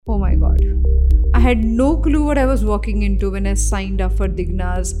Oh my god. I had no clue what I was walking into when I signed up for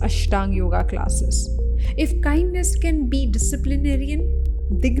Digna's Ashtanga yoga classes. If kindness can be disciplinarian,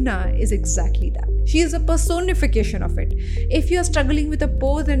 Digna is exactly that. She is a personification of it. If you are struggling with a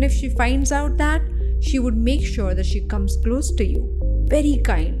pose and if she finds out that, she would make sure that she comes close to you, very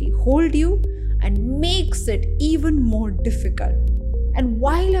kindly, hold you, and makes it even more difficult. And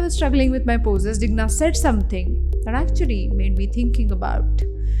while I was struggling with my poses, Digna said something that actually made me thinking about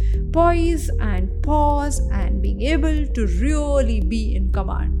poise and pause and being able to really be in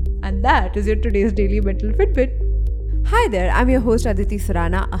command. And that is your today's daily mental Fitbit. Hi there, I'm your host Aditi,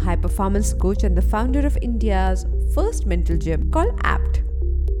 a high performance coach and the founder of India's first mental gym called APT.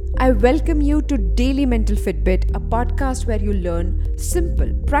 I welcome you to Daily Mental Fitbit, a podcast where you learn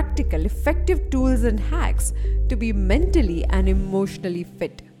simple, practical, effective tools and hacks to be mentally and emotionally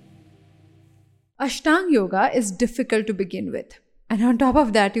fit. Ashtanga yoga is difficult to begin with. And on top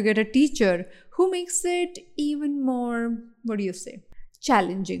of that, you get a teacher who makes it even more,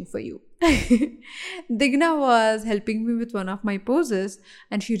 challenging for you. Digna was helping me with one of my poses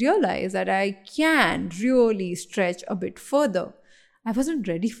and she realized that I can really stretch a bit further. I wasn't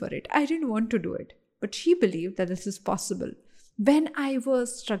ready for it. I didn't want to do it. But she believed that this is possible. When I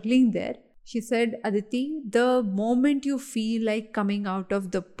was struggling there, she said, Aditi, the moment you feel like coming out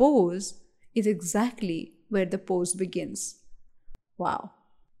of the pose is exactly where the pose begins. Wow.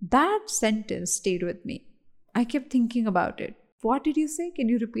 That sentence stayed with me. I kept thinking about it. What did you say? Can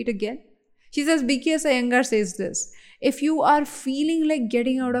you repeat again? She says, BKS Iyengar says this. If you are feeling like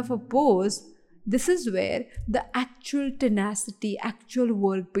getting out of a pose, this is where the actual tenacity, actual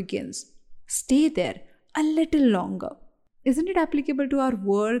work begins. Stay there a little longer. Isn't it applicable to our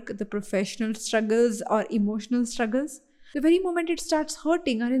work, the professional struggles or emotional struggles? The very moment it starts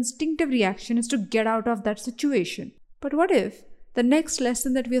hurting, our instinctive reaction is to get out of that situation. But what if the next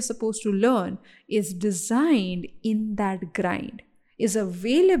lesson that we are supposed to learn is designed in that grind, is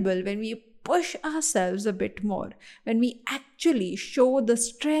available when we push ourselves a bit more, when we actually show the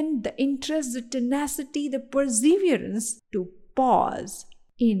strength, the interest, the tenacity, the perseverance to pause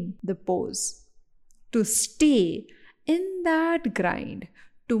in the pose, to stay in that grind,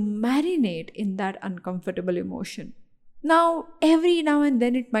 to marinate in that uncomfortable emotion. Now, every now and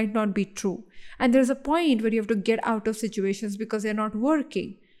then it might not be true. And there's a point where you have to get out of situations because they're not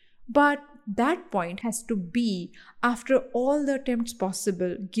working. But that point has to be after all the attempts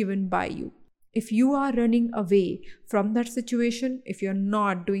possible given by you. If you are running away from that situation, if you're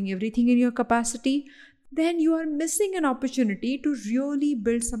not doing everything in your capacity, then you are missing an opportunity to really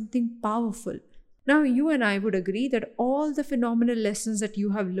build something powerful. Now, you and I would agree that all the phenomenal lessons that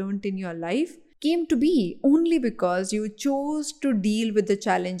you have learned in your life came to be only because you chose to deal with the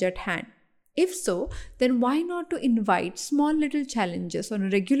challenge at hand. If so, then why not to invite small little challenges on a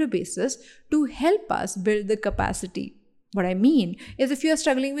regular basis to help us build the capacity? What I mean is, if you are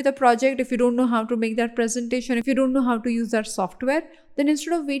struggling with a project, if you don't know how to make that presentation, if you don't know how to use that software, then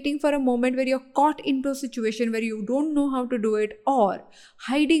instead of waiting for a moment where you're caught into a situation where you don't know how to do it, or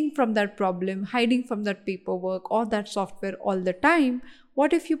hiding from that problem, hiding from that paperwork or that software all the time,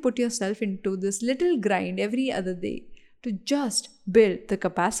 what if you put yourself into this little grind every other day to just build the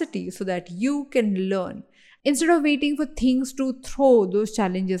capacity so that you can learn? Instead of waiting for things to throw those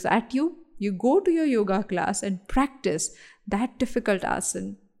challenges at you, you go to your yoga class and practice that difficult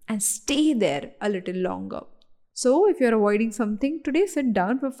asana and stay there a little longer. So if you're avoiding something, today sit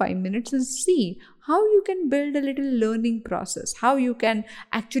down for 5 minutes and see how you can build a little learning process, how you can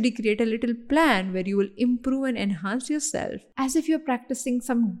actually create a little plan where you will improve and enhance yourself as if you're practicing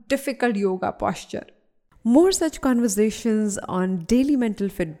some difficult yoga posture. More such conversations on Daily Mental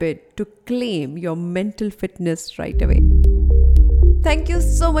Fitbit to claim your mental fitness right away. Thank you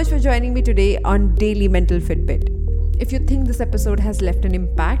so much for joining me today on Daily Mental Fitbit. If you think this episode has left an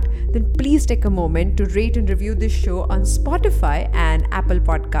impact, then please take a moment to rate and review this show on Spotify and Apple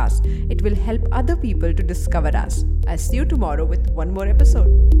Podcasts. It will help other people to discover us. I'll see you tomorrow with one more episode.